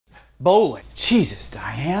bowling. Jesus,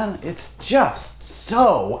 Diane, it's just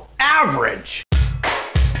so average.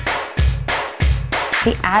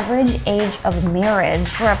 The average age of marriage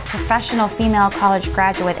for a professional female college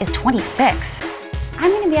graduate is 26.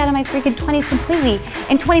 I'm gonna be out of my freaking 20s completely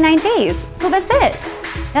in 29 days, so that's it.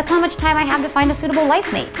 That's how much time I have to find a suitable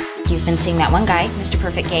life mate. You've been seeing that one guy, Mr.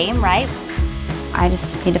 Perfect Game, right? I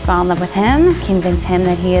just need to fall in love with him, convince him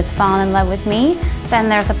that he has fallen in love with me. Then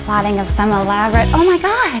there's the plotting of some elaborate, oh my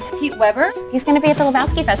God! Pete Weber? He's gonna be at the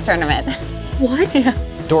Lebowski Fest tournament. What? Yeah.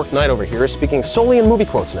 Dork Knight over here is speaking solely in movie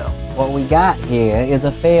quotes now. What we got here is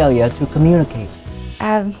a failure to communicate.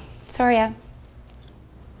 Sorry,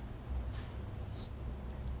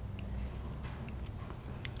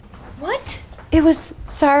 What? It was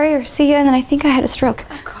sorry or see ya, and then I think I had a stroke.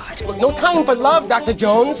 Oh, God. Look, no time for love, Dr.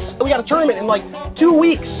 Jones. We got a tournament in like 2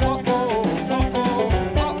 weeks.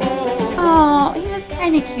 Oh, he was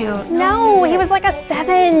kind of cute. No, he was like a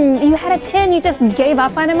 7. You had a 10, you just gave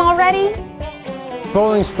up on him already?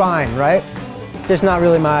 Bowling's fine, right? Just not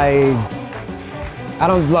really I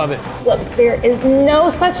don't love it. Look, there is no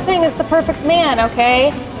such thing as the perfect man,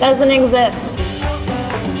 okay? Doesn't exist.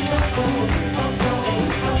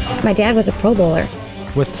 My dad was a pro bowler.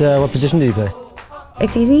 What position did you play?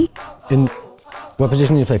 Excuse me? In what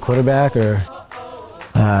position did you play? Quarterback or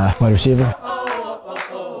wide receiver?